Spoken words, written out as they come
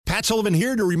Matt Sullivan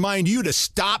here to remind you to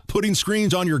stop putting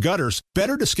screens on your gutters.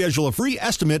 Better to schedule a free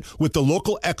estimate with the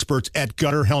local experts at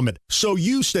Gutter Helmet so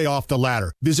you stay off the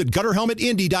ladder. Visit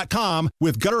GutterHelmetIndy.com.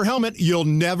 With Gutter Helmet, you'll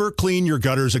never clean your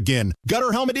gutters again.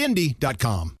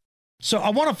 GutterHelmetIndy.com. So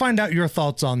I want to find out your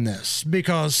thoughts on this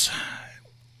because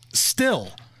still,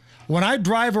 when I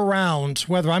drive around,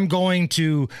 whether I'm going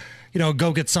to,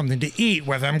 go get something to eat,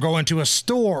 whether I'm going to a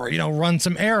store, run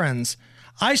some errands,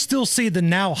 I still see the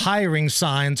now hiring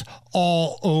signs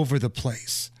all over the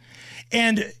place.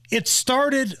 And it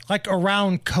started like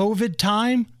around COVID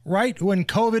time, right? When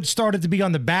COVID started to be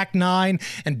on the back nine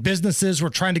and businesses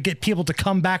were trying to get people to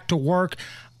come back to work.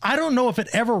 I don't know if it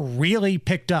ever really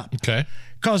picked up. Okay.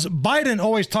 Because Biden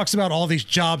always talks about all these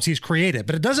jobs he's created,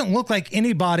 but it doesn't look like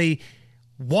anybody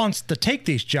wants to take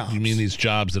these jobs. You mean these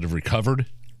jobs that have recovered?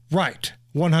 Right,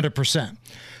 100%.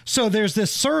 So there's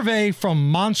this survey from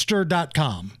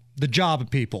Monster.com, the job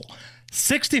people.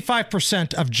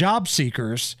 65% of job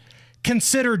seekers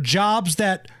consider jobs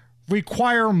that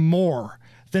require more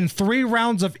than 3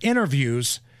 rounds of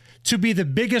interviews to be the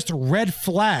biggest red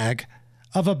flag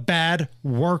of a bad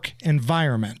work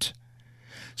environment.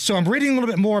 So I'm reading a little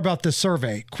bit more about this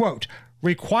survey. Quote,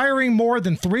 requiring more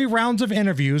than 3 rounds of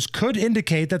interviews could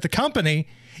indicate that the company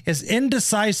is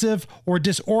indecisive or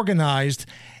disorganized,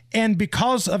 and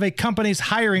because of a company's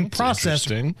hiring process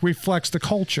reflects the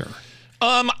culture.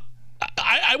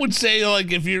 I would say,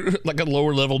 like, if you're like a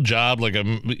lower level job, like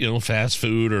a fast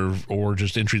food or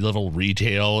just entry level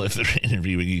retail, if they're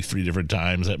interviewing you 3 different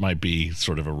times, that might be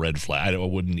sort of a red flag. I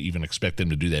wouldn't even expect them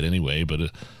to do that anyway. But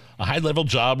a high level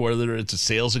job, whether it's a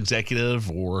sales executive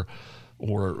or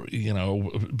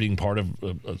being part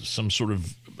of some sort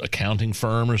of accounting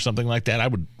firm or something like that,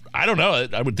 I don't know.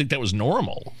 I would think that was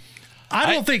normal.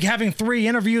 I don't think having 3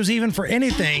 interviews even for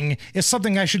anything is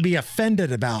something I should be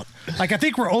offended about. Like, I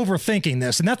think we're overthinking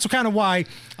this, and that's kind of why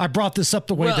I brought this up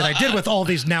the way that I did with all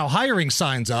these now hiring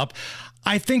signs up.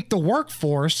 I think the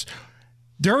workforce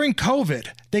during COVID,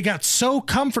 they got so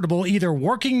comfortable either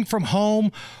working from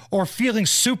home or feeling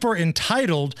super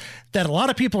entitled that a lot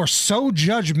of people are so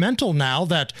judgmental now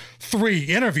that 3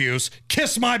 interviews,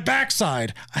 kiss my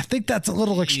backside. I think that's a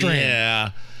little extreme.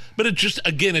 Yeah. But it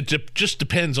just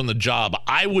depends on the job.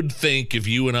 I would think if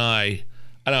you and I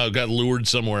don't know, got lured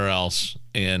somewhere else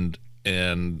and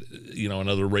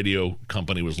another radio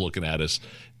company was looking at us,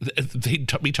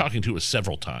 they'd be talking to us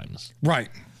several times. Right.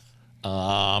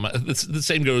 The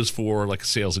same goes for like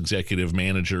sales executive,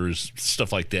 managers,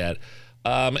 stuff like that.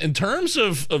 In terms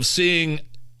of seeing,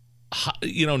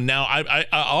 now I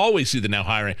always see the now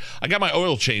hiring. I got my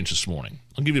oil change this morning.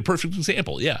 I'll give you a perfect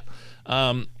example. Yeah.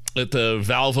 At the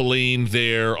Valvoline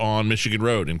there on Michigan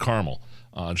Road in Carmel,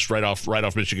 just right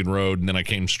off Michigan Road, and then I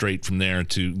came straight from there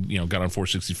to got on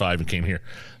 465 and came here.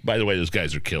 By the way, those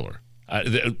guys are killer.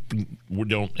 We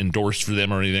don't endorse for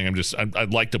them or anything.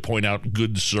 I'd like to point out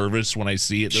good service when I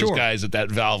see it. Those guys at that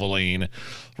Valvoline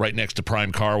right next to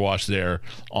Prime Car Wash there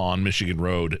on Michigan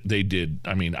Road, they did.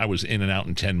 I mean, I was in and out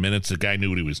in 10 minutes. The guy knew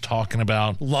what he was talking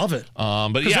about. Love it.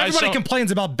 But yeah, everybody complains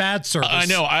about bad service. I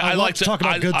know. I like to talk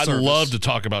about good service. I love to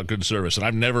talk about good service, and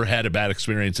I've never had a bad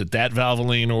experience at that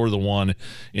Valvoline or the one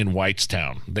in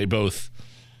Whitestown. They both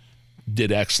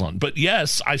did excellent. But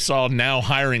yes, I saw now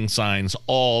hiring signs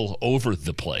all over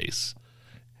the place.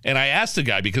 And I asked the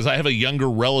guy, because I have a younger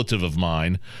relative of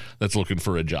mine that's looking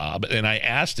for a job, and I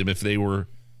asked him if they were,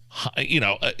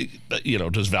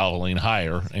 does Valvoline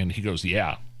hire? And he goes,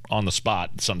 yeah, on the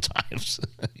spot sometimes,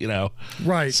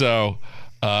 Right. So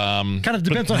kind of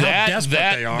depends on how desperate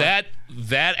they are.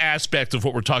 That aspect of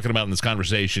what we're talking about in this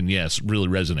conversation, yes, really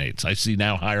resonates. I see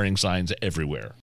now hiring signs everywhere.